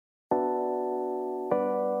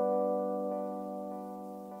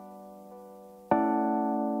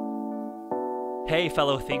Hey,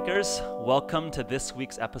 fellow thinkers. Welcome to this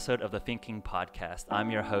week's episode of the Thinking Podcast.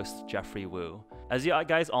 I'm your host, Geoffrey Wu. As you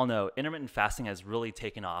guys all know, intermittent fasting has really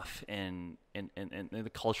taken off in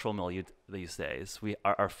the cultural milieu these days.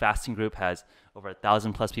 Our fasting group has over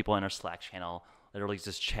 1,000 plus people in our Slack channel, literally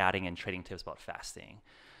just chatting and trading tips about fasting.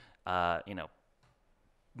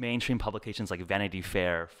 Mainstream publications like Vanity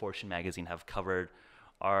Fair, Fortune magazine have covered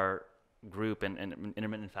our group and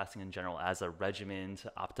intermittent fasting in general as a regimen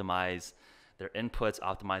to optimize their inputs,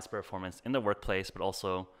 optimize performance in the workplace, but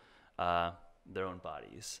also their own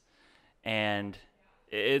bodies. And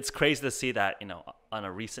it's crazy to see that, on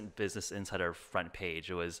a recent Business Insider front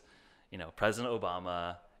page, it was, President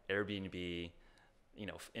Obama, Airbnb,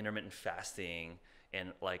 intermittent fasting,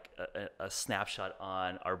 and like a snapshot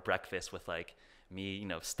on our breakfast with like me,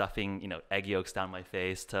 stuffing, egg yolks down my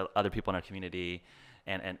face to other people in our community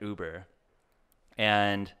and Uber.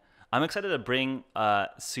 And I'm excited to bring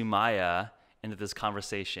Sumaya into this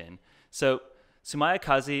conversation. So Sumaya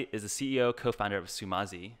Kazi is the CEO, co-founder of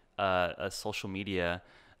Sumazi, a social media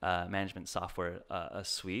management software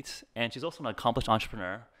suite. And she's also an accomplished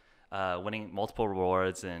entrepreneur, winning multiple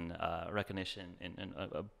awards and recognition in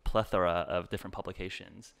a plethora of different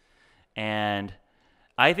publications. And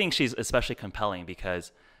I think she's especially compelling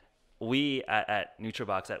because we at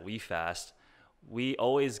Nootrobox, at WeFast, we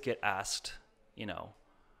always get asked,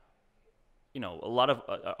 a lot of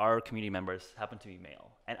our community members happen to be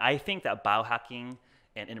male. And I think that biohacking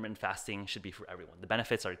and intermittent fasting should be for everyone. The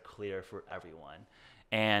benefits are clear for everyone.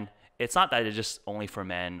 And it's not that it's just only for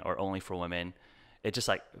men or only for women. It's just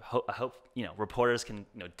like, I hope, reporters can,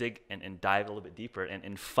 dig and dive a little bit deeper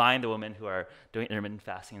and find the women who are doing intermittent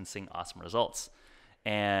fasting and seeing awesome results.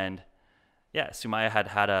 And yeah, Sumaya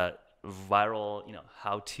had a viral,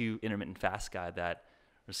 how-to intermittent fast guide that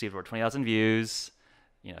received over 20,000 views,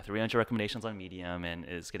 300 recommendations on Medium, and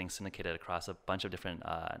is getting syndicated across a bunch of different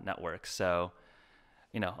networks. So,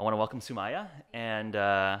 I want to welcome Sumaya, and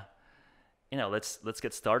let's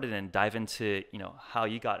get started and dive into how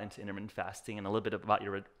you got into intermittent fasting and a little bit about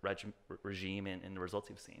your regime and the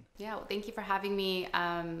results you've seen. Yeah, well, thank you for having me.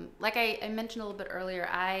 Like I mentioned a little bit earlier,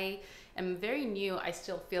 I am very new, I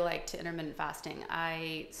still feel like, to intermittent fasting.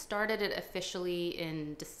 I started it officially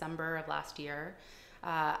in December of last year.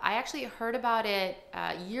 I actually heard about it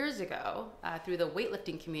years ago through the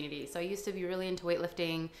weightlifting community. So I used to be really into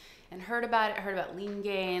weightlifting and heard about it, heard about lean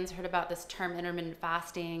gains, heard about this term intermittent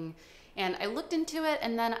fasting. And I looked into it,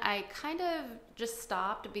 and then I kind of just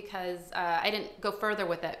stopped because I didn't go further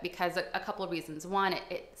with it because a couple of reasons. One,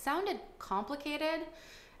 it sounded complicated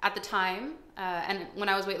at the time. And when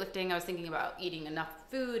I was weightlifting, I was thinking about eating enough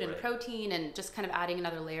food and protein, and just kind of adding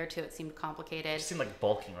another layer to it seemed complicated. It seemed like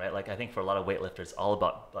bulking, right? Like I think for a lot of weightlifters, all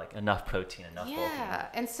about like enough protein, enough bulking. Yeah,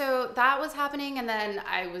 and so that was happening, and then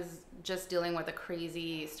I was just dealing with a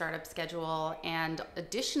crazy startup schedule. And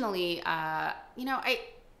additionally,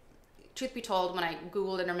 truth be told, when I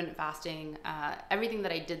Googled intermittent fasting, everything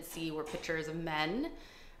that I did see were pictures of men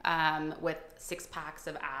with 6 packs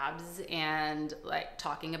of abs and like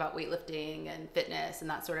talking about weightlifting and fitness and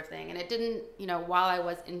that sort of thing. And it didn't, while I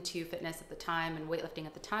was into fitness at the time and weightlifting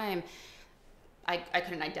at the time, I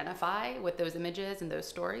couldn't identify with those images and those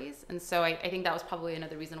stories. And so I think that was probably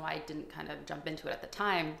another reason why I didn't kind of jump into it at the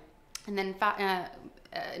time. And then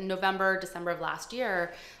November, December of last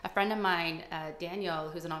year, a friend of mine, Daniel,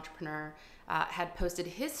 who's an entrepreneur, had posted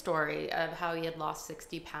his story of how he had lost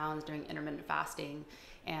 60 pounds during intermittent fasting.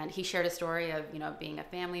 And he shared a story of, being a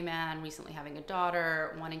family man, recently having a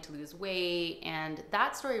daughter, wanting to lose weight. And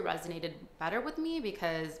that story resonated better with me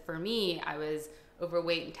because for me, I was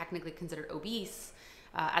overweight and technically considered obese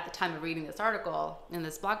at the time of reading this article in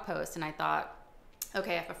this blog post. And I thought,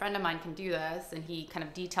 okay, if a friend of mine can do this and he kind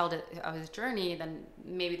of detailed it of his journey, then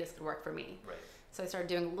maybe this could work for me. Right. So I started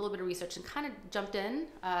doing a little bit of research and kind of jumped in,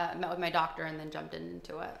 met with my doctor, and then jumped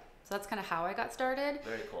into it. So that's kind of how I got started.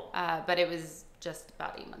 Very cool. But it was just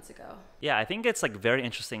about 8 months ago. Yeah, I think it's like very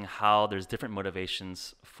interesting how there's different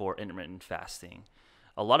motivations for intermittent fasting.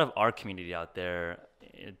 A lot of our community out there,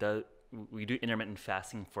 we do intermittent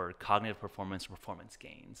fasting for cognitive performance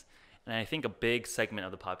gains. And I think a big segment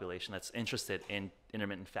of the population that's interested in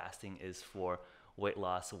intermittent fasting is for weight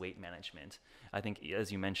loss, weight management. I think,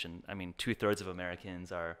 as you mentioned, 2/3 of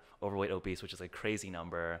Americans are overweight, obese, which is a crazy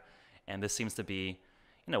number. And this seems to be,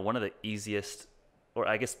 one of the easiest, or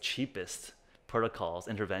I guess cheapest protocols,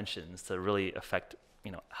 interventions to really affect,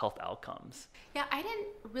 health outcomes. Yeah, I didn't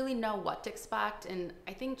really know what to expect. And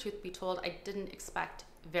I think, truth be told, I didn't expect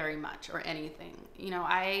very much or anything.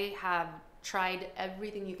 I have tried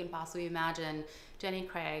everything you can possibly imagine. Jenny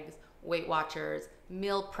Craig's, Weight Watchers,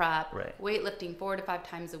 meal prep, weightlifting 4 to 5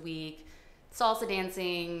 times a week, salsa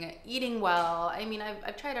dancing, eating well. I mean,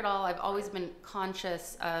 I've tried it all. I've always been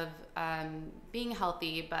conscious of being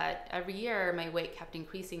healthy, but every year my weight kept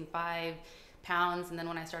increasing 5 pounds. And then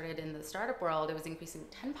when I started in the startup world, it was increasing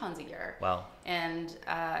 10 pounds a year. Wow. And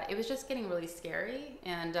it was just getting really scary.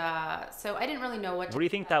 And so I didn't really know what to What do you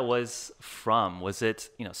think that was from? Was it,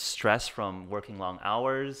 stress from working long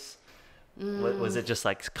hours? Was it just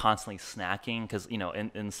like constantly snacking? Because,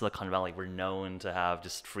 in Silicon Valley, we're known to have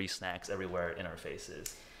just free snacks everywhere in our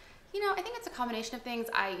faces. I think it's a combination of things.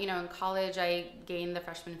 In college, I gained the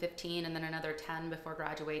freshman 15 and then another 10 before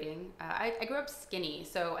graduating. I grew up skinny,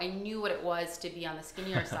 so I knew what it was to be on the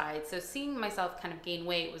skinnier side. So seeing myself kind of gain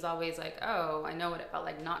weight was always like, oh, I know what it felt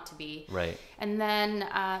like not to be. Right. And then,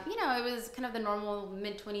 it was kind of the normal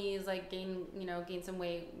mid-20s, like gain some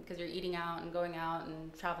weight because you're eating out and going out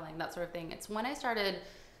and traveling, that sort of thing. It's when I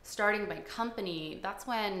starting my company, that's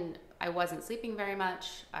when I wasn't sleeping very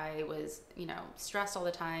much. I was, stressed all the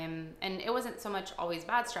time. And it wasn't so much always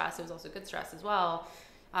bad stress. It was also good stress as well.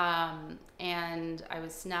 And I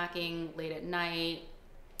was snacking late at night.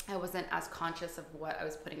 I wasn't as conscious of what I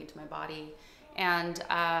was putting into my body. And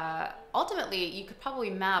ultimately, you could probably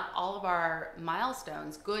map all of our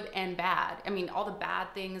milestones, good and bad. I mean, all the bad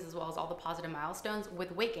things as well as all the positive milestones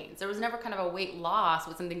with weight gains. There was never kind of a weight loss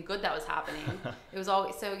with something good that was happening. It was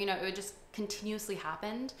always, so, it just continuously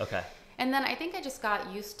happened. Okay. And then I think I just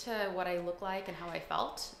got used to what I looked like and how I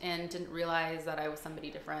felt and didn't realize that I was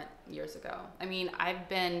somebody different years ago. I mean, I've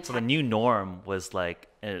been... So the new norm was like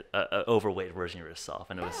an overweight version of yourself.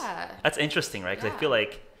 And that's interesting, right? Because I feel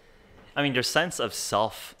like, your sense of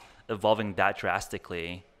self evolving that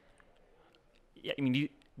drastically,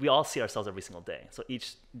 we all see ourselves every single day. So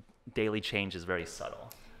each daily change is very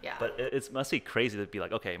subtle. Yeah. But it must be crazy to be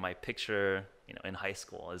like, okay, my picture, in high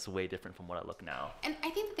school is way different from what I look now. And I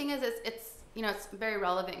think the thing is, it's very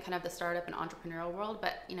relevant in kind of the startup and entrepreneurial world.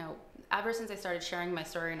 But, ever since I started sharing my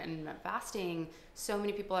story in intermittent fasting, so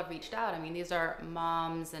many people have reached out. I mean, these are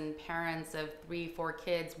moms and parents of 3-4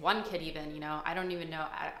 kids, 1 kid even, I don't even know.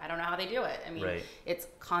 I don't know how they do it. I mean, It's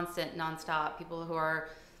constant, nonstop. People who are,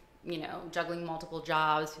 juggling multiple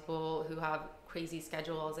jobs, people who have crazy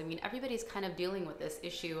schedules. I mean, everybody's kind of dealing with this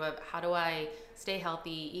issue of how do I stay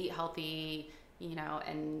healthy, eat healthy,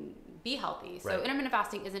 and be healthy. So intermittent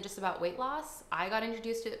fasting isn't just about weight loss. I got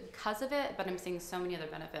introduced to it because of it, but I'm seeing so many other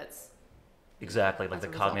benefits. Exactly, like the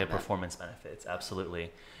cognitive performance benefits.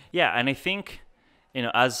 Absolutely. Yeah, and I think,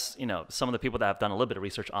 as, some of the people that have done a little bit of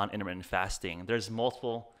research on intermittent fasting, there's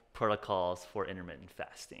multiple protocols for intermittent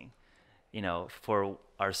fasting. For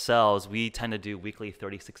ourselves, we tend to do weekly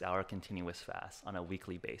 36-hour continuous fast on a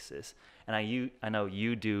weekly basis. And I know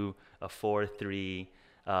you do a 4-3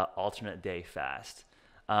 alternate day fast.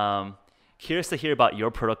 Curious to hear about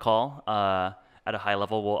your protocol at a high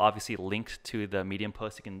level. We'll obviously link to the Medium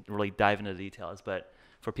post. You can really dive into the details. But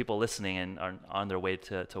for people listening and are on their way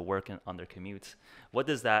to work and on their commutes, what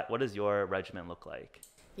does your regimen look like?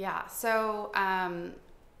 Yeah. So,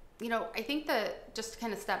 I think that just to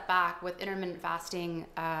kind of step back with intermittent fasting,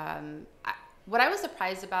 what I was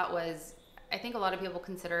surprised about was I think a lot of people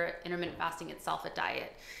consider intermittent fasting itself a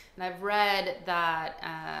diet. And I've read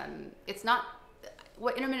that it's not,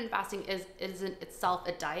 what intermittent fasting isn't itself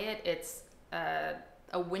a diet. It's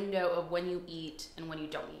a window of when you eat and when you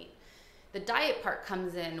don't eat. The diet part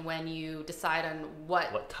comes in when you decide on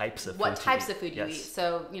what types of food you eat.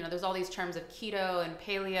 So, there's all these terms of keto and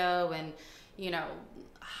paleo and,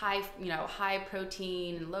 high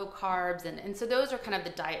protein and low carbs. And so those are kind of the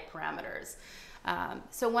diet parameters.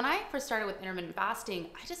 So when I first started with intermittent fasting,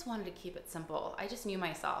 I just wanted to keep it simple. I just knew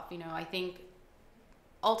myself, I think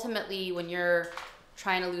ultimately when you're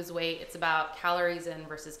trying to lose weight, it's about calories in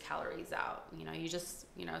versus calories out. You just,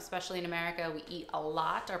 especially in America, we eat a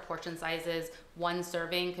lot. Our portion sizes, 1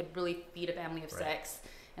 serving could really feed a family of 6,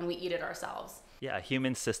 and we eat it ourselves. Yeah, a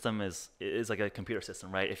human system is like a computer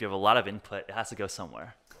system, right? If you have a lot of input, it has to go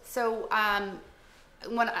somewhere. So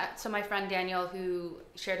so my friend Daniel, who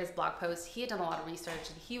shared his blog post, he had done a lot of research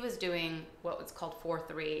and he was doing what was called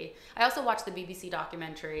 4-3. I also watched the BBC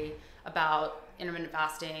documentary about intermittent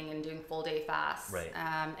fasting and doing full day fasts. Right.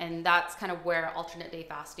 And that's kind of where alternate day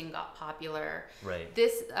fasting got popular. Right.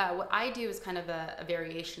 This, what I do is kind of a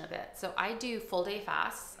variation of it. So I do full day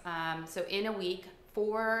fasts. So in a week,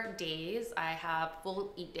 4 days, I have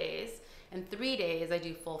full eat days, and 3 days I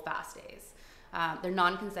do full fast days. They're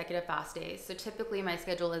non-consecutive fast days. So typically my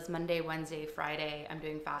schedule is Monday, Wednesday, Friday, I'm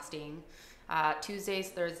doing fasting. Tuesdays,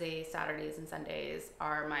 Thursdays, Saturdays, and Sundays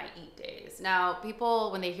are my eat days. Now, people,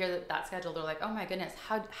 when they hear that schedule, they're like, oh my goodness,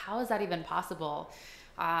 how is that even possible?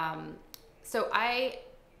 So I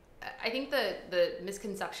think the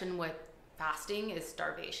misconception with fasting is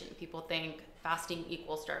starvation. People think fasting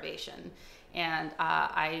equals starvation. And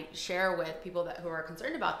I share with people who are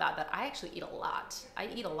concerned about that I actually eat a lot. I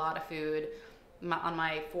eat a lot of food. On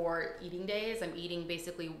my 4 eating days, I'm eating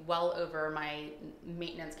basically well over my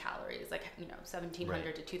maintenance calories, like,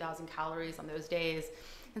 1,700 to 2,000 calories on those days.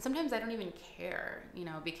 And sometimes I don't even care,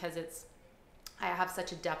 because I have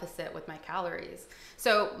such a deficit with my calories.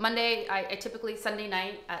 So Monday, I typically, Sunday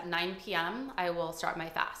night at 9 p.m., I will start my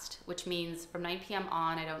fast, which means from 9 p.m.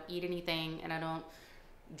 on, I don't eat anything and I don't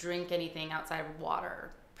drink anything outside of water,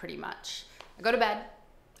 pretty much. I go to bed,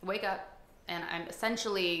 wake up, and I'm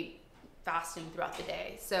essentially fasting throughout the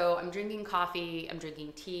day. So I'm drinking coffee, I'm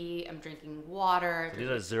drinking tea, I'm drinking water. So these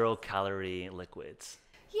are 0-calorie liquids.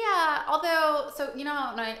 Yeah, although, so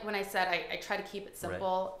when I said I try to keep it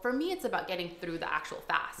simple, for me it's about getting through the actual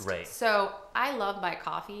fast. Right. So I love my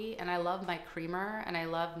coffee and I love my creamer and I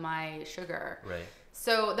love my sugar. Right.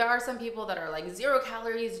 So there are some people that are like 0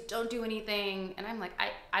 calories, don't do anything. And I'm like,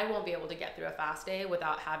 I won't be able to get through a fast day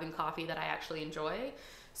without having coffee that I actually enjoy.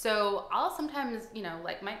 So I'll sometimes,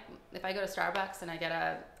 if I go to Starbucks and I get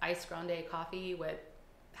a iced grande coffee with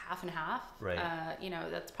half and half, right.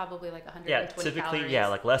 That's probably like 120 typically, calories.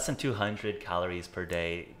 like less than 200 calories per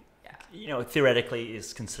day, yeah. Theoretically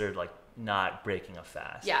is considered like not breaking a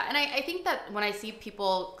fast. Yeah, and I think that when I see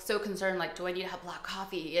people so concerned, like, do I need to have black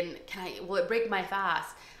coffee and will it break my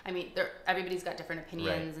fast? I mean, everybody's got different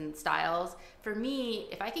opinions and styles. For me,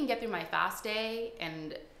 if I can get through my fast day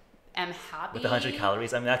and am happy with 100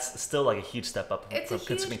 calories, I mean, that's still like a huge step up from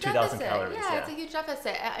consuming 2,000 calories. Yeah, it's a huge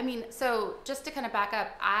deficit. I mean, so just to kind of back up,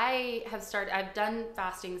 I've done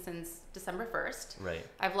fasting since December 1st. Right.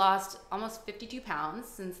 I've lost almost 52 pounds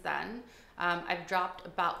since then. I've dropped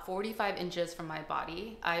about 45 inches from my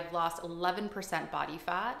body. I've lost 11% body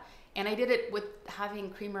fat. And I did it with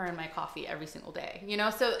having creamer in my coffee every single day,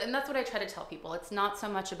 So, and that's what I try to tell people. It's not so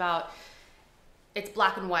much about, it's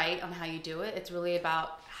black and white on how you do it. It's really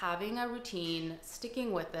about having a routine,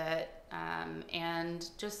 sticking with it, and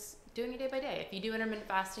just doing it day by day. If you do intermittent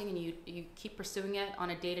fasting and you keep pursuing it on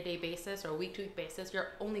a day-to-day basis or a week-to-week basis, you're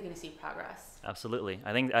only going to see progress. Absolutely.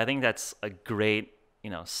 I think that's a great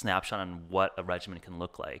snapshot on what a regimen can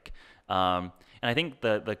look like. And I think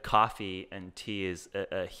the coffee and tea is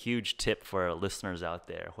a huge tip for listeners out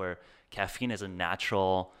there, where caffeine is a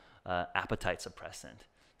natural appetite suppressant.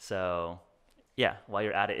 So yeah, while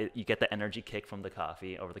you're at it, you get the energy kick from the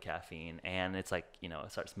coffee over the caffeine, and it's like, it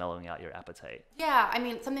starts mellowing out your appetite. Yeah, I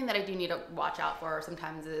mean, something that I do need to watch out for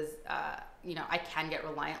sometimes is, I can get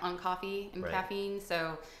reliant on coffee and caffeine,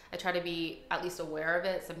 so I try to be at least aware of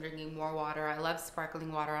it. So I'm drinking more water. I love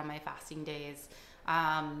sparkling water on my fasting days. So,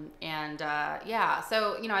 I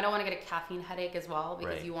don't want to get a caffeine headache as well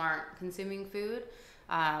because you aren't consuming food.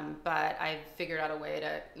 But I've figured out a way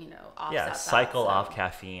to, offset that. Cycle off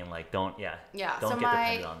caffeine. Like, don't get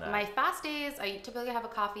dependent on that. My fast days, I typically have a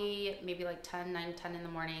coffee, maybe like 10 in the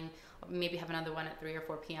morning, maybe have another one at 3 or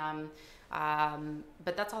 4 p.m.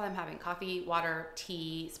 But that's all I'm having: coffee, water,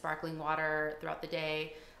 tea, sparkling water throughout the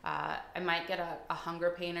day. I might get a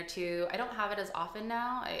hunger pain or two. I don't have it as often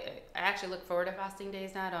now. I actually look forward to fasting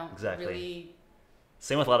days now. I don't really.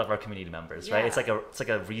 Same with a lot of our community members, right? It's like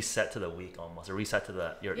a reset to the week almost, a reset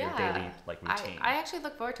to your daily routine. I actually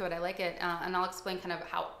look forward to it. I like it, and I'll explain kind of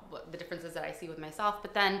what the differences that I see with myself.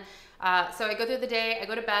 But then, so I go through the day, I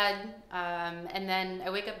go to bed, and then I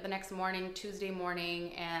wake up the next morning, Tuesday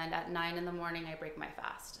morning, and at 9 in the morning I break my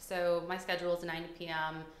fast. So my schedule is 9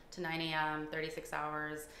 p.m. to 9 a.m., 36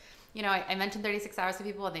 hours. I mentioned 36 hours to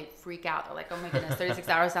people and they freak out. They're like, oh my goodness, 36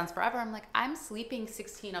 hours sounds forever. I'm like, I'm sleeping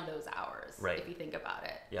 16 of those hours, if you think about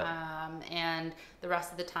it. Yep. And the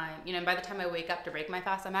rest of the time, by the time I wake up to break my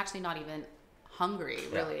fast, I'm actually not even hungry,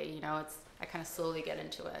 really. I kind of slowly get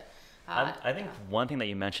into it. I think one thing that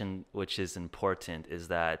you mentioned, which is important, is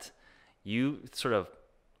that you sort of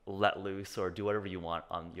let loose or do whatever you want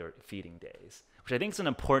on your feeding days, which I think is an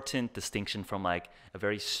important distinction from like a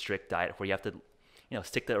very strict diet where you have to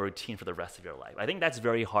stick to a routine for the rest of your life. I think that's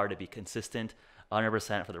very hard to be consistent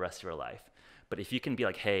 100% for the rest of your life. But if you can be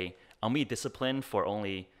like, hey, I'm be disciplined for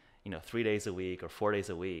only, 3 days a week or 4 days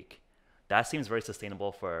a week, that seems very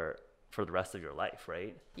sustainable for the rest of your life,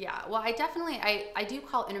 right? Yeah, well, I do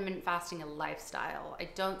call intermittent fasting a lifestyle. I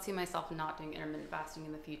don't see myself not doing intermittent fasting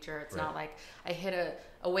in the future. It's not like I hit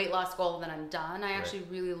a weight loss goal and then I'm done. I actually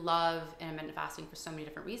really love intermittent fasting for so many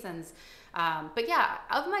different reasons. But yeah,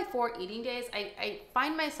 of my 4 eating days, I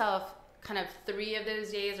find myself kind of 3 of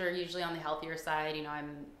those days are usually on the healthier side.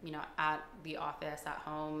 I'm, at the office, at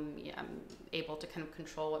home, I'm able to kind of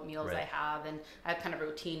control what meals I have, and I have kind of a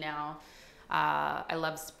routine now. I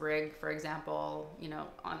love sprig, for example, you know,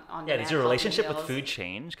 on Yeah, does your relationship with meals. food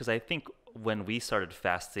change? Because I think when we started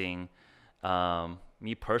fasting,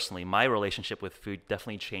 me personally, my relationship with food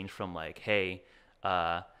definitely changed from like, hey,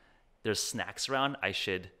 there's snacks around, I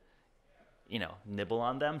should, you know, nibble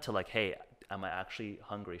on them, to like, hey, am I actually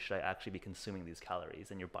hungry? Should I actually be consuming these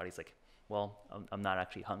calories? And your body's like, well, I'm not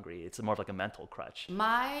actually hungry. It's more of like a mental crutch.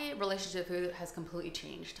 My relationship with food has completely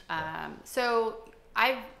changed. So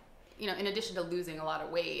I've, you know, in addition to losing a lot of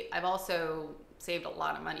weight, I've also saved a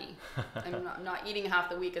lot of money. I'm not eating half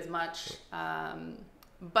the week as much.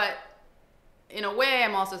 But in a way,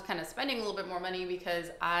 I'm also kind of spending a little bit more money because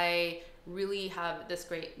I really have this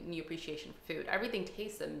great new appreciation for food. Everything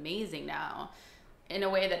tastes amazing now in a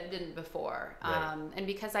way that it didn't before. Right. And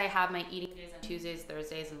because I have my eating days on Tuesdays,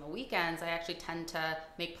 Thursdays, and the weekends, I actually tend to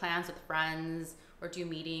make plans with friends or do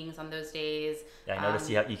meetings on those days. Yeah, I noticed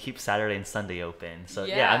you keep Saturday and Sunday open. So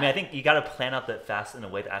yeah, Yeah. I mean, I think you got to plan out that fast in a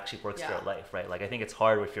way that actually works for Yeah. your life, right? Like I think it's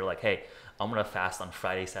hard if you're like, hey, I'm gonna fast on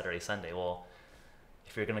Friday, Saturday, Sunday. Well,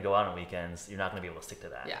 if you're gonna go out on weekends, you're not gonna be able to stick to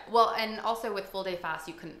that. Yeah. Well, and also with full day fast,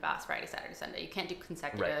 you couldn't fast Friday, Saturday, Sunday. You can't do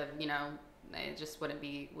consecutive. Right. You know, it just wouldn't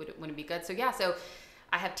be good. So yeah. So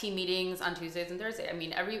I have team meetings on Tuesdays and Thursdays. I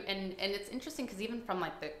mean, and it's interesting because even from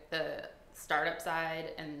like the startup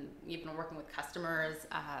side and even working with customers,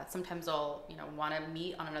 sometimes I'll, you know, want to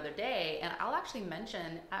meet on another day, and I'll actually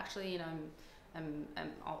mention, you know,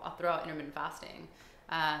 I'll throw out intermittent fasting.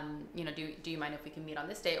 You know, do you mind if we can meet on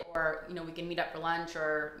this day, or you know, we can meet up for lunch,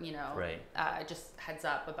 or you know, Right. just heads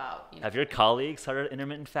up about, you know. Have your colleagues started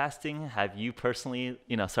intermittent fasting? Have you personally,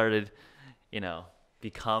 you know, started, you know,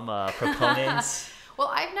 become proponents? Well,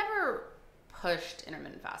 I've never pushed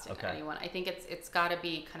intermittent fasting Okay. on anyone. I think it's got to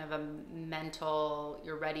be kind of a mental,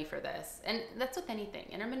 you're ready for this. And that's with anything.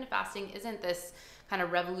 Intermittent fasting isn't this kind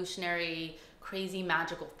of revolutionary, crazy,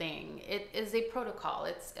 magical thing. It is a protocol.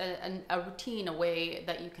 It's a routine, a way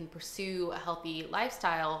that you can pursue a healthy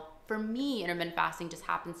lifestyle. For me, intermittent fasting just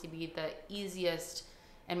happens to be the easiest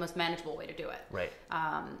and most manageable way to do it. Right.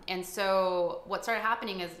 And so what started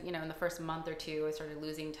happening is, you know, in the first month or two, I started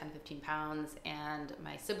losing 10, 15 pounds, and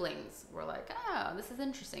my siblings were like, oh, this is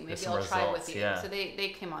interesting. Maybe There's some I'll try it with results, you. yeah. So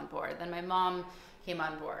they came on board. Then my mom came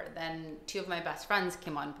on board. Then two of my best friends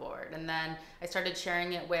came on board. And then I started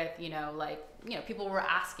sharing it with, you know, like, you know, people were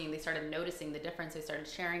asking, they started noticing the difference. They started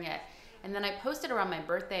sharing it. And then I posted around my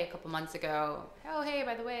birthday a couple months ago, oh, hey,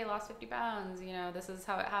 by the way, I lost 50 pounds. You know, this is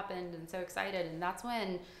how it happened, and so excited. And that's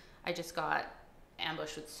when I just got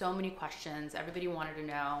ambushed with so many questions. Everybody wanted to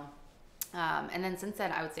know. And then since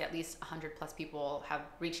then, I would say at least 100 plus people have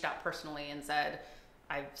reached out personally and said,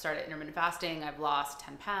 I've started intermittent fasting. I've lost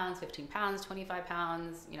 10 pounds, 15 pounds, 25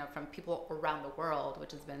 pounds, you know, from people around the world,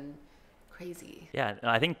 which has been crazy. Yeah,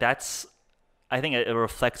 and I think it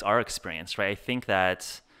reflects our experience, right? I think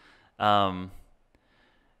that,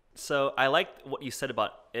 so I liked what you said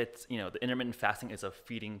about it, you know, the intermittent fasting is a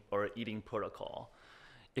feeding or eating protocol.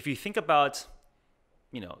 If you think about,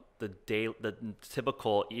 you know, the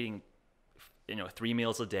typical eating, you know, 3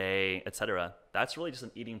 meals a day, etc., that's really just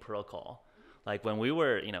an eating protocol. Like when we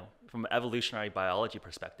were, you know, from an evolutionary biology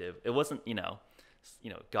perspective, it wasn't, you know,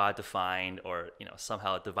 God defined or, you know,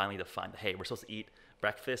 somehow divinely defined, hey, we're supposed to eat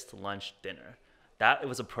breakfast, lunch, dinner. That it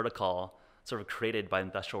was a protocol sort of created by the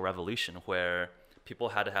Industrial Revolution where people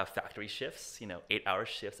had to have factory shifts, you know, 8-hour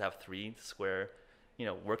shifts, have 3 square, you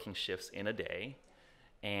know, working shifts in a day,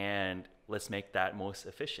 and let's make that most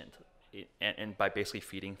efficient. And by basically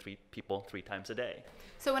feeding 3 people 3 times a day.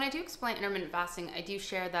 So when I do explain intermittent fasting, I do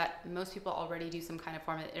share that most people already do some kind of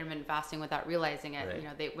form of intermittent fasting without realizing it. Right. You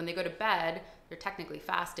know, when they go to bed, they're technically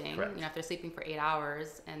fasting. Correct. You know, if they're sleeping for 8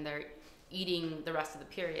 hours and they're eating the rest of the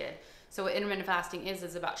period. So what intermittent fasting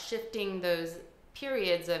is about shifting those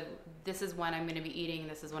periods of this is when I'm going to be eating,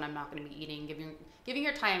 this is when I'm not going to be eating, giving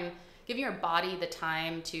your body the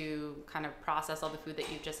time to kind of process all the food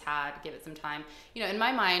that you've just had, give it some time. You know, in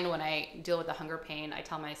my mind, when I deal with the hunger pain, I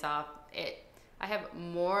tell myself I have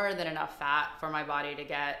more than enough fat for my body to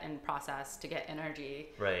get and process to get energy.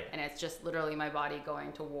 Right. And it's just literally my body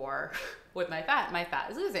going to war with my fat. My fat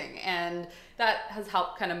is losing. And that has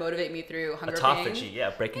helped kind of motivate me through hunger pain. Autophagy, yeah,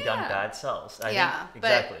 breaking down bad cells. I think,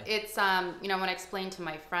 but exactly. it's, you know, when I explain to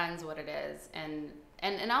my friends what it is,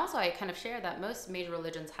 and also I kind of share that most major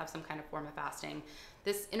religions have some kind of form of fasting.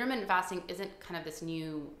 This intermittent fasting isn't kind of this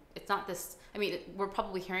new, it's not this, I mean, we're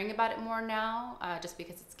probably hearing about it more now, just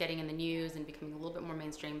because it's getting in the news and becoming a little bit more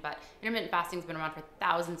mainstream, but intermittent fasting's been around for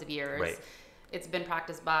thousands of years. Right. it's been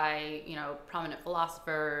practiced by, prominent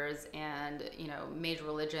philosophers and, major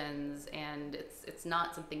religions, and it's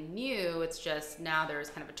not something new. It's just now there's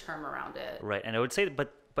kind of a term around it. Right. And I would say,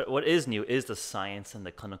 but what is new is the science and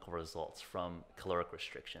the clinical results from caloric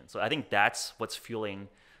restriction. So I think that's what's fueling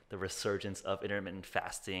the resurgence of intermittent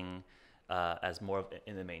fasting as more of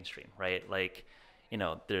in the mainstream, right? Like,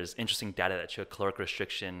 there's interesting data that show caloric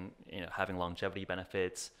restriction, having longevity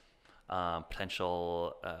benefits,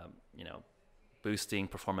 potential, boosting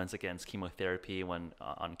performance against chemotherapy when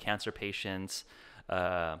on cancer patients,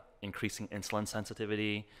 increasing insulin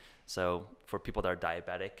sensitivity. So for people that are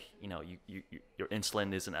diabetic, your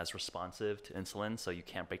insulin isn't as responsive to insulin, so you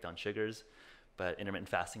can't break down sugars. But intermittent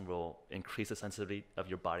fasting will increase the sensitivity of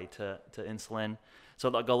your body to insulin. So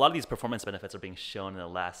like a lot of these performance benefits are being shown in the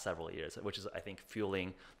last several years, which is, I think,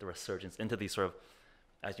 fueling the resurgence into these sort of,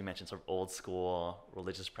 as you mentioned, sort of old school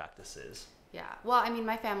religious practices. Yeah. Well, I mean,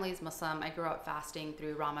 my family is Muslim. I grew up fasting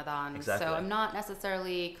through Ramadan. Exactly. So I'm not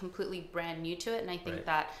necessarily completely brand new to it. And I think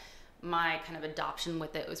that my kind of adoption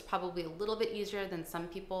with it was probably a little bit easier than some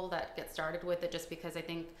people that get started with it, just because I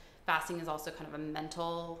think fasting is also kind of a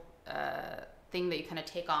mental thing that you kind of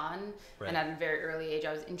take on. Right. And at a very early age,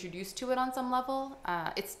 I was introduced to it on some level.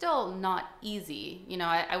 It's still not easy.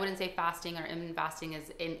 I wouldn't say fasting or intermittent fasting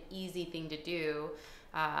is an easy thing to do.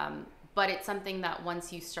 But it's something that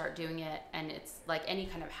once you start doing it, and it's like any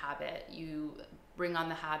kind of habit, you bring on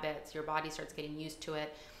the habits, your body starts getting used to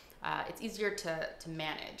it. It's easier to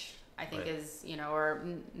manage, I think, is, or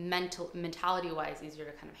mentality wise, easier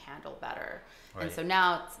to kind of handle better. Right. And so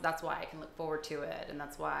now that's why I can look forward to it. And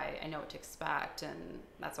that's why I know what to expect. And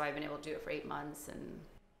that's why I've been able to do it for 8 months. And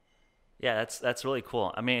yeah, that's really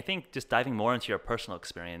cool. I mean, I think just diving more into your personal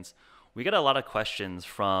experience, we get a lot of questions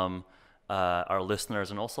from our listeners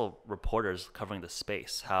and also reporters covering the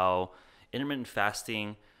space, how intermittent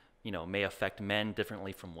fasting, may affect men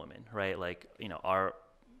differently from women, right? Like, our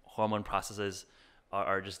hormone processes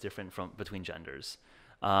are just different between genders.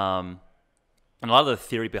 And a lot of the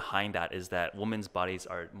theory behind that is that women's bodies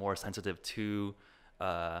are more sensitive to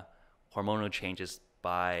hormonal changes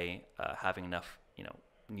by having enough,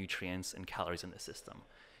 nutrients and calories in the system.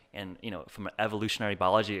 And, from an evolutionary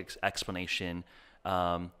biology explanation,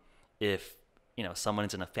 if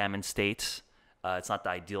someone's in a famine state, it's not the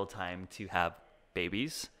ideal time to have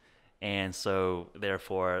babies, and so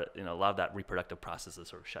therefore a lot of that reproductive process is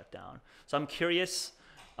sort of shut down. So I'm curious,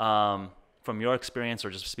 from your experience or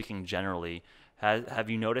just speaking generally, have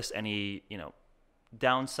you noticed any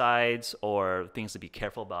downsides or things to be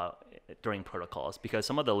careful about during protocols? Because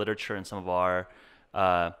some of the literature and some of our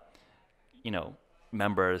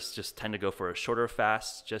members just tend to go for a shorter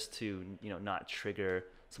fast just to not trigger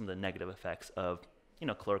some of the negative effects of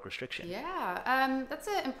caloric restriction. Yeah, that's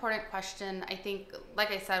an important question. I think, like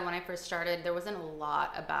I said, when I first started, there wasn't a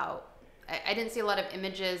lot about, I didn't see a lot of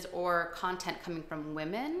images or content coming from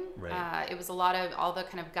women. Right. It was a lot of all the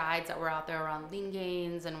kind of guides that were out there around lean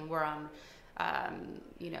gains, and were on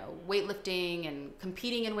weightlifting and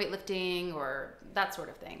competing in weightlifting or that sort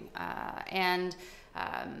of thing.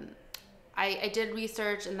 I did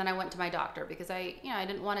research, and then I went to my doctor because I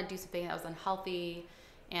didn't want to do something that was unhealthy.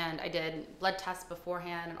 And I did blood tests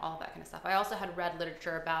beforehand and all that kind of stuff. I also had read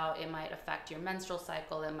literature about it might affect your menstrual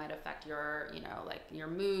cycle. It might affect your, your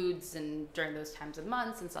moods and during those times of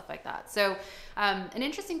months and stuff like that. So an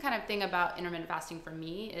interesting kind of thing about intermittent fasting for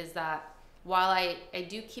me is that while I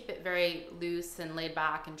do keep it very loose and laid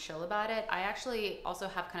back and chill about it, I actually also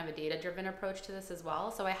have kind of a data-driven approach to this as well.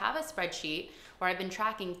 So I have a spreadsheet where I've been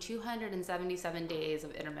tracking 277 days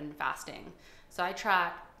of intermittent fasting. So I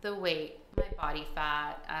track the weight, my body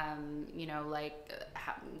fat,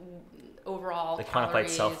 overall the calories. quantified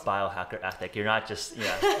self-biohacker ethic. You're not just,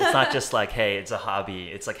 it's not just like, hey, it's a hobby.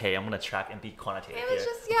 It's like, hey, I'm going to track and be quantitative. It was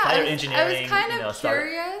here. just, I was kind of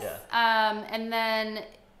curious. Yeah.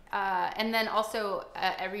 And then also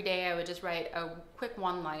every day I would just write a quick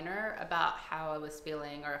one-liner about how I was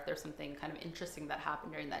feeling, or if there's something kind of interesting that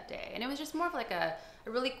happened during that day. And it was just more of like a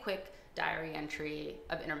really quick diary entry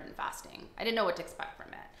of intermittent fasting. I didn't know what to expect from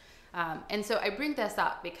it. And so I bring this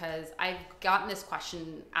up because I've gotten this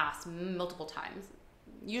question asked multiple times,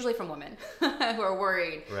 usually from women who are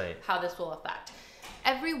worried how this will affect.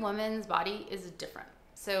 Every woman's body is different.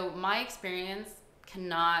 So my experience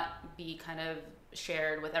cannot be kind of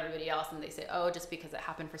shared with everybody else, and they say, oh, just because it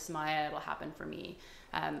happened for Sumaya, it'll happen for me.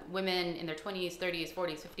 Women in their 20s, 30s,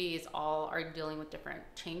 40s, 50s all are dealing with different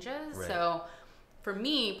changes. Right. So for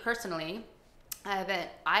me personally,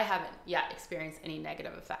 I haven't yet experienced any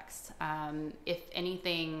negative effects. If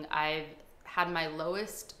anything, I've had my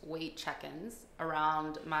lowest weight check-ins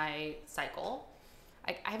around my cycle.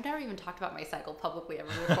 I've never even talked about my cycle publicly ever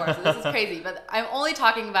before, so this is crazy. But I'm only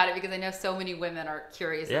talking about it because I know so many women are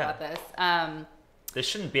curious about this. There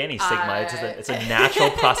shouldn't be any stigma. It's a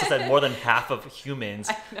natural process that more than half of humans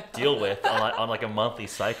deal with on like a monthly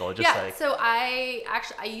cycle. So I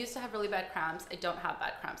used to have really bad cramps. I don't have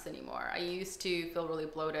bad cramps anymore. I used to feel really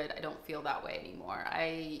bloated. I don't feel that way anymore.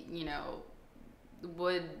 I,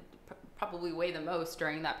 would probably weigh the most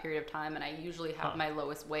during that period of time, and I usually have my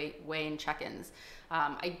lowest weigh-in check-ins.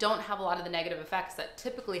 I don't have a lot of the negative effects that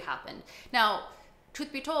typically happen. Now,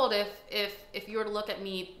 truth be told, if you were to look at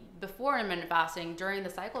me before intermittent fasting, during the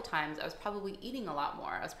cycle times, I was probably eating a lot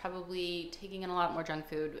more. I was probably taking in a lot more junk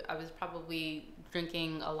food. I was probably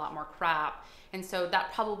drinking a lot more crap. And so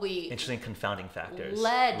that probably interesting confounding factors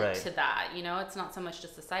led to that. It's not so much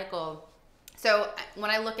just the cycle. So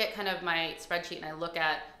when I look at kind of my spreadsheet and I look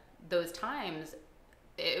at those times,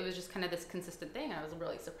 it was just kind of this consistent thing. I was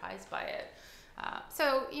really surprised by it.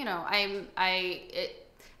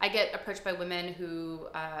 I get approached by women who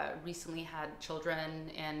recently had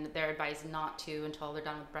children and they're advised not to until they're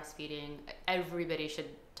done with breastfeeding. Everybody should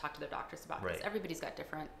talk to their doctors about this. Everybody's got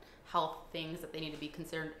different health things that they need to be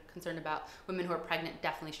concerned about. Women who are pregnant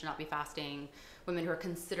definitely should not be fasting. Women who are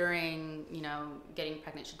considering, getting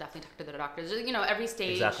pregnant should definitely talk to their doctors. Every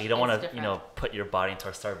stage. Exactly. You don't want to, put your body into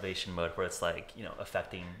a starvation mode where it's like,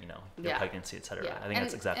 affecting, your pregnancy, et cetera. I think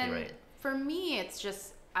that's exactly right. For me, it's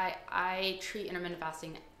just, I treat intermittent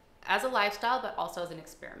fasting as a lifestyle, but also as an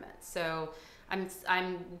experiment. So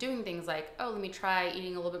I'm doing things like, let me try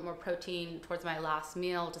eating a little bit more protein towards my last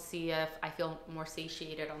meal to see if I feel more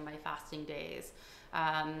satiated on my fasting days.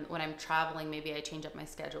 When I'm traveling, maybe I change up my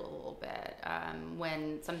schedule a little bit.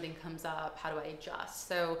 When something comes up, how do I adjust?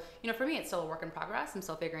 So, for me, it's still a work in progress. I'm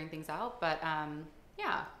still figuring things out, but I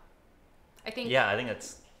think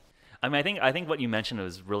I think what you mentioned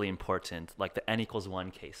was really important, like the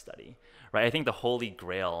N=1 case study, right? I think the holy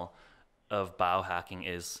grail of biohacking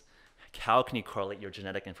is how can you correlate your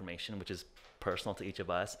genetic information, which is personal to each of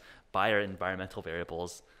us, by your environmental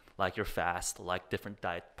variables, like your fast, like different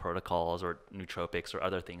diet protocols or nootropics or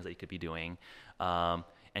other things that you could be doing, and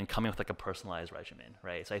coming with like a personalized regimen,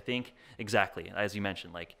 right? So I think exactly, as you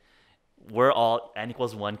mentioned, like we're all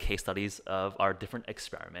N=1 case studies of our different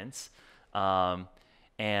experiments.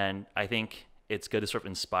 And I think it's good to sort of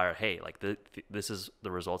inspire, hey, like this is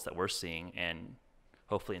the results that we're seeing, and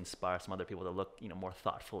hopefully inspire some other people to look, more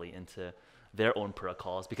thoughtfully into their own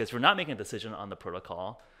protocols. Because if you're not making a decision on the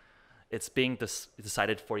protocol, it's being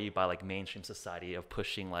decided for you by like mainstream society of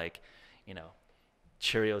pushing like,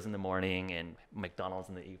 Cheerios in the morning and McDonald's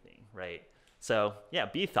in the evening, right? So yeah,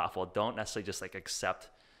 be thoughtful. Don't necessarily just like accept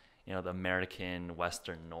the American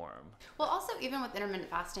Western norm. Well, also even with intermittent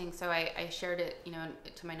fasting, so I shared it,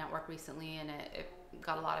 to my network recently, and it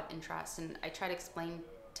got a lot of interest. And I try to explain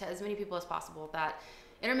to as many people as possible that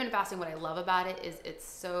intermittent fasting, what I love about it is it's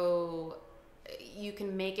so you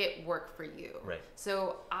can make it work for you. Right.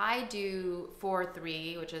 So I do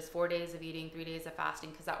 4-3, which is 4 days of eating, 3 days of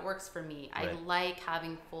fasting, because that works for me. Right. I like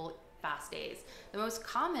having full fast days. The most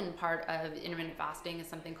common part of intermittent fasting is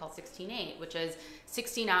something called 16-8, which is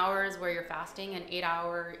 16 hours where you're fasting and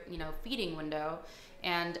 8-hour, feeding window.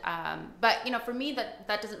 And but for me that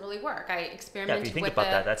doesn't really work. I experimented if you think about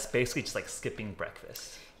that, that's basically just like skipping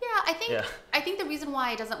breakfast. Yeah, I think the reason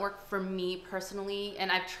why it doesn't work for me personally,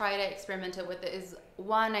 and I've tried to experiment it with it, is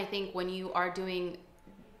one, I think when you are doing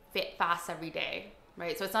fasts every day,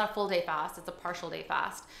 right? So it's not a full day fast, it's a partial day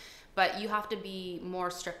fast. But you have to be more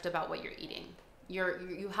strict about what you're eating.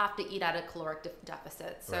 You have to eat at a caloric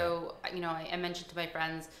deficit. So, I mentioned to my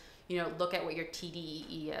friends, look at what your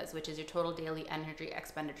TDEE is, which is your total daily energy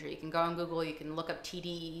expenditure. You can go on Google, you can look up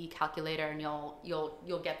TDEE calculator, and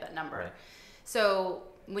you'll get that number. Right. So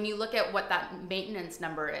when you look at what that maintenance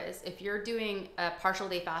number is, if you're doing a partial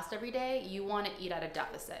day fast every day, you want to eat at a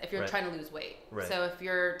deficit if you're trying to lose weight. Right. So if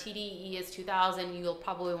your TDEE is 2,000, you'll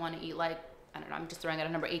probably want to eat like, I don't know, I'm just throwing out a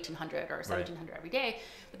number, 1,800 or 1,700 every day.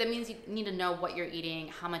 But that means you need to know what you're eating,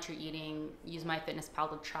 how much you're eating, use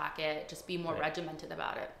MyFitnessPal to track it, just be more regimented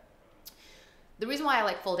about it. The reason why I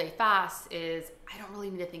like full day fasts is I don't really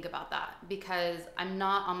need to think about that, because I'm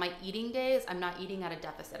not on my eating days, I'm not eating at a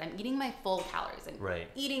deficit. I'm eating my full calories. I'm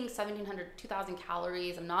eating 1,700, 2,000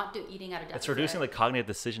 calories. I'm not eating at a deficit. It's reducing the cognitive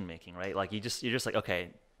decision making, right? Like you're just like, okay,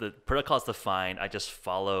 the protocol is defined. I just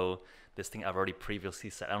follow this thing I've already previously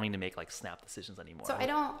set. I don't need to make like snap decisions anymore. So I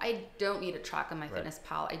don't need to track on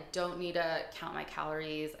MyFitnessPal. I don't need to count my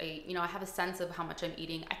calories. I have a sense of how much I'm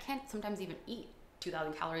eating. I can't sometimes even eat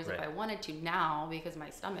 2,000 calories if I wanted to now, because my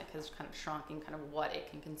stomach has kind of shrunk in kind of what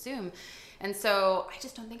it can consume. And so I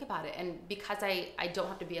just don't think about it. And because I don't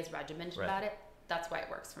have to be as regimented about it, that's why it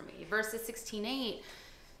works for me. Versus 16-8,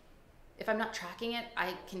 if I'm not tracking it,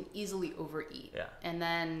 I can easily overeat. Yeah. And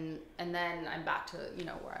then I'm back to,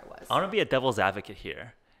 where I was. I want to be a devil's advocate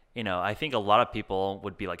here. I think a lot of people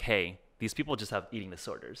would be like, hey, these people just have eating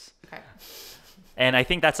disorders. Okay. And I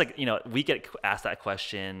think that's like, we get asked that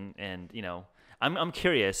question, and, I'm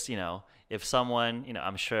curious, if someone,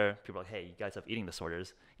 I'm sure people are like, hey, you guys have eating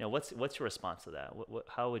disorders. What's your response to that?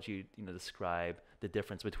 How would you, describe the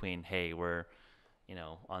difference between, hey, we're,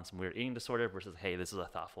 on some weird eating disorder versus, hey, this is a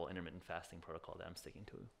thoughtful intermittent fasting protocol that I'm sticking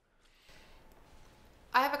to?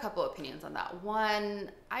 I have a couple opinions on that.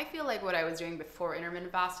 One, I feel like what I was doing before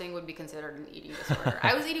intermittent fasting would be considered an eating disorder.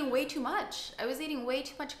 I was eating way too much. I was eating way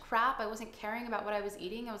too much crap. I wasn't caring about what I was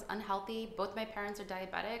eating. I was unhealthy. Both my parents are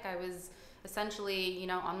diabetic. I was essentially,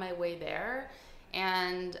 on my way there.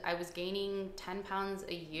 And I was gaining 10 pounds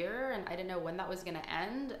a year, and I didn't know when that was going to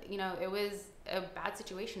end. It was a bad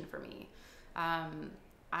situation for me.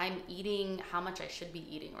 I'm eating how much I should be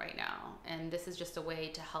eating right now. And this is just a way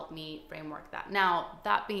to help me framework that. Now,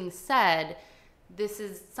 that being said, this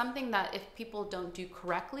is something that if people don't do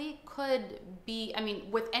correctly could be,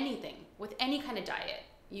 with anything, with any kind of diet,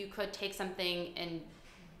 you could take something and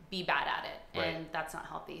be bad at it. Right. And that's not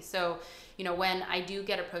healthy. So, when I do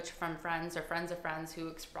get approached from friends or friends of friends who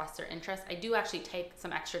express their interest, I do actually take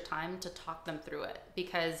some extra time to talk them through it,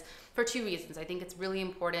 because for two reasons. I think it's really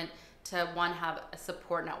important to, one, have a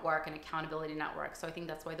support network and accountability network. So I think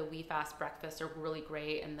that's why the We Fast breakfasts are really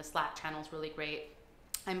great, and the Slack channel is really great.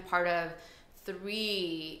 I'm part of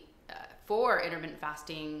 4 intermittent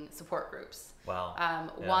fasting support groups. Wow.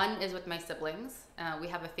 Yeah. One is with my siblings. We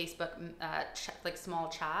have a Facebook small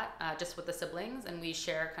chat just with the siblings, and we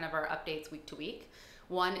share kind of our updates week to week.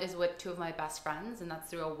 One is with 2 of my best friends, and that's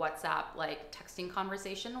through a WhatsApp texting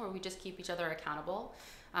conversation where we just keep each other accountable.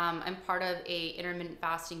 I'm part of a intermittent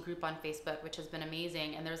fasting group on Facebook, which has been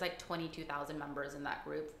amazing. And there's 22,000 members in that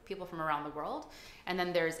group, people from around the world. And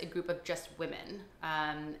then there's a group of just women.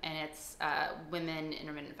 And it's women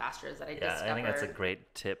intermittent fasters that I discovered. I think that's a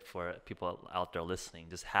great tip for people out there listening,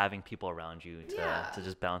 just having people around you to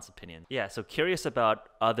just balance opinions. Yeah, so curious about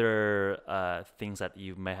other things that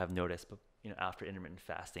you may have noticed, after intermittent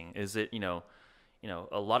fasting. Is it,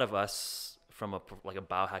 a lot of us, from a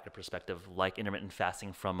biohacker perspective, like intermittent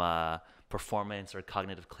fasting from a performance or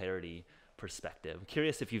cognitive clarity perspective. I'm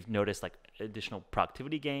curious if you've noticed additional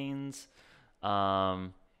productivity gains,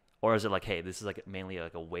 or is it hey, this is mainly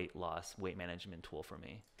a weight loss, weight management tool for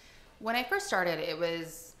me? When I first started, it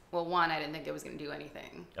was, one, I didn't think it was going to do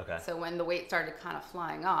anything. Okay. So when the weight started kind of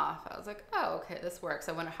flying off, I was like, oh, okay, this works.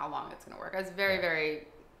 I wonder how long it's going to work. I was very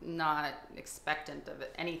not expectant of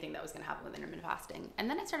anything that was going to happen with intermittent fasting. And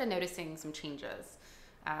then I started noticing some changes.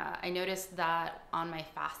 I noticed that on my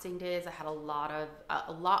fasting days, I had a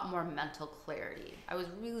lot more mental clarity. I was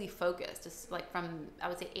really focused. Just from, I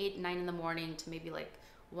would say 8, 9 in the morning to maybe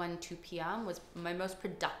 1, 2 p.m. was my most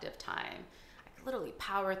productive time. I could literally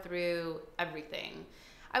power through everything.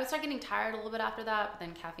 I would start getting tired a little bit after that, but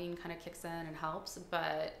then caffeine kind of kicks in and helps.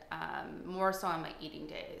 But more so on my eating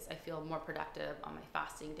days, I feel more productive on my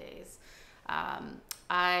fasting days.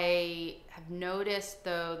 I have noticed,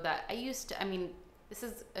 though, that I used to, this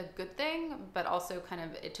is a good thing, but also kind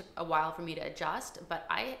of, it took a while for me to adjust. But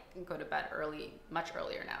I can go to bed early, much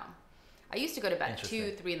earlier now. I used to go to bed at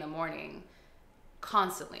 2, 3 in the morning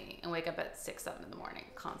constantly and wake up at 6, 7 in the morning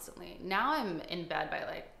constantly. Now I'm in bed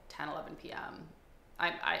by 10, 11 p.m.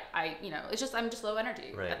 It's just, I'm just low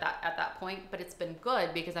energy right. at that point, but it's been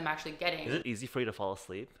good because I'm actually getting. Is it easy for you to fall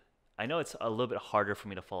asleep? I know it's a little bit harder for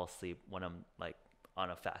me to fall asleep when I'm on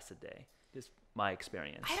a fasted day. Just my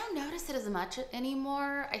experience. I don't notice it as much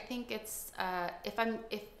anymore. I think it's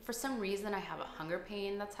if for some reason I have a hunger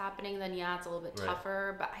pain that's happening, then it's a little bit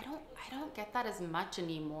tougher. But I don't get that as much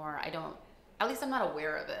anymore. At least I'm not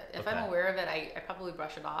aware of it. If I'm aware of it, I probably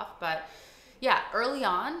brush it off. But yeah, early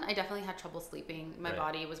on, I definitely had trouble sleeping. My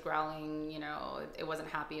body was growling, it wasn't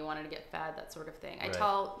happy, it wanted to get fed, that sort of thing. I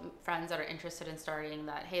tell friends that are interested in starting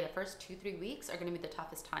that, hey, the first 2-3 weeks are going to be the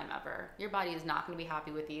toughest time ever. Your body is not going to be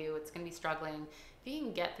happy with you. It's going to be struggling. If you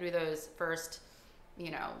can get through those first,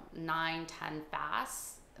 9, 10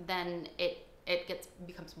 fasts, then it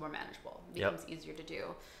becomes more manageable, becomes easier to do.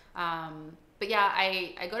 But yeah,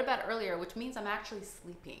 I go to bed earlier, which means I'm actually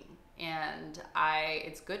sleeping. And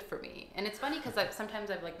it's good for me. And it's funny because sometimes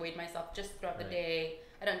I've weighed myself just throughout the day.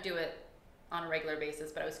 I don't do it on a regular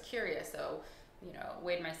basis, but I was curious. So,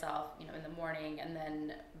 weighed myself, in the morning and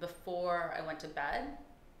then before I went to bed.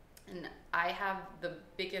 And I have the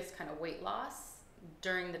biggest kind of weight loss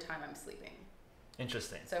during the time I'm sleeping.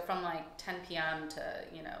 Interesting. So from like 10 p.m. to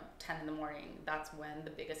 10 in the morning, that's when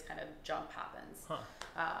the biggest kind of jump happens. Huh.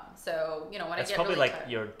 So when That's I get probably really like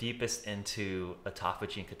your deepest into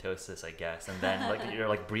autophagy and ketosis, I guess, and then like you're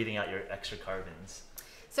like breathing out your extra carbons.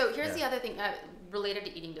 So here's the other thing related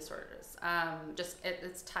to eating disorders.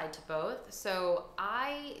 It's tied to both. So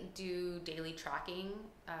I do daily tracking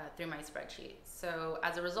through my spreadsheet. So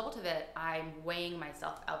as a result of it, I'm weighing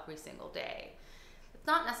myself every single day. It's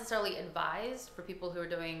not necessarily advised for people who are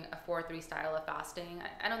doing a 4-3 style of fasting.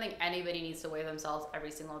 I don't think anybody needs to weigh themselves every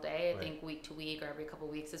single day. I think week to week or every couple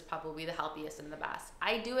of weeks is probably the healthiest and the best.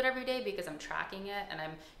 I do it every day because I'm tracking it and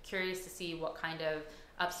I'm curious to see what kind of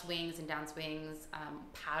upswings and downswings,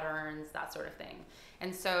 patterns, that sort of thing.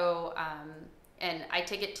 And so, and I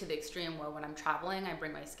take it to the extreme where when I'm traveling, I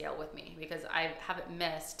bring my scale with me because I haven't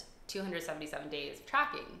missed 277 days of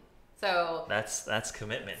tracking. So that's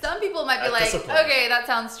commitment. Some people might be like, discipline. Okay, that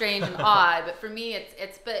sounds strange and odd, but for me,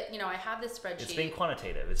 but I have this spreadsheet. It's being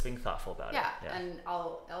quantitative. It's being thoughtful about it. Yeah, and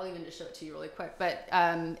I'll even just show it to you really quick. But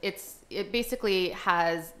it basically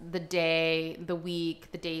has the day, the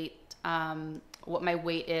week, the date, what my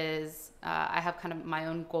weight is. I have kind of my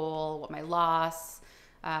own goal, what my loss,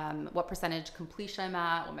 what percentage completion I'm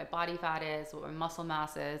at, what my body fat is, what my muscle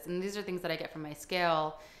mass is, and these are things that I get from my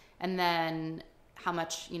scale, and then how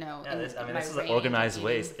much this is an organized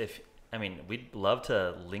ways. We'd love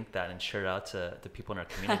to link that and share it out to the people in our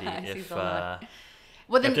community if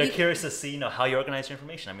they're curious to see how you organize your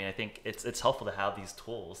information. I think it's helpful to have these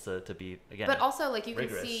tools to be, again, but also like you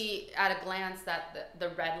rigorous. Can see at a glance that the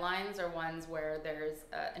red lines are ones where there's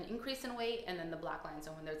an increase in weight, and then the black lines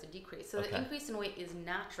are when there's a decrease. So the increase in weight is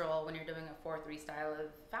natural when you're doing a 4-3 style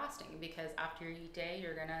of fasting, because after your eat day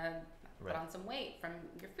you're gonna put on some weight from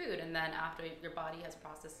your food, and then after your body has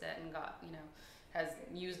processed it and got has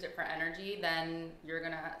used it for energy, then you're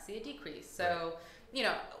gonna see a decrease. So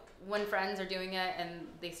when friends are doing it and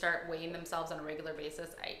they start weighing themselves on a regular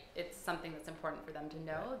basis, it's something that's important for them to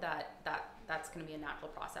know that's going to be a natural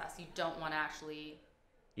process. You don't want to actually.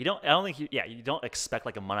 You don't expect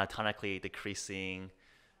like a monotonically decreasing,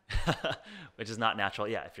 which is not natural.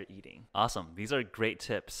 Yeah, if you're eating. Awesome. These are great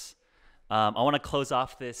tips. I want to close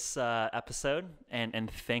off this episode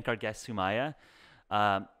and thank our guest Sumaya.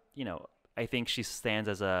 I think she stands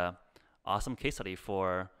as a awesome case study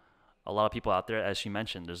for a lot of people out there. As she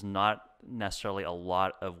mentioned, there's not necessarily a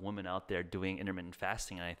lot of women out there doing intermittent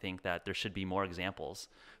fasting, and I think that there should be more examples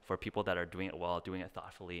for people that are doing it well, doing it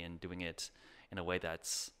thoughtfully, and doing it in a way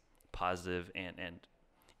that's positive and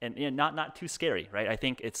not too scary, right? I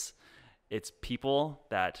think it's people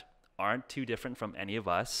that aren't too different from any of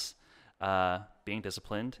us, being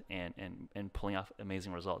disciplined and pulling off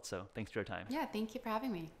amazing results. So thanks for your time. Yeah, thank you for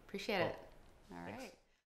having me. Appreciate it. All right. Thanks.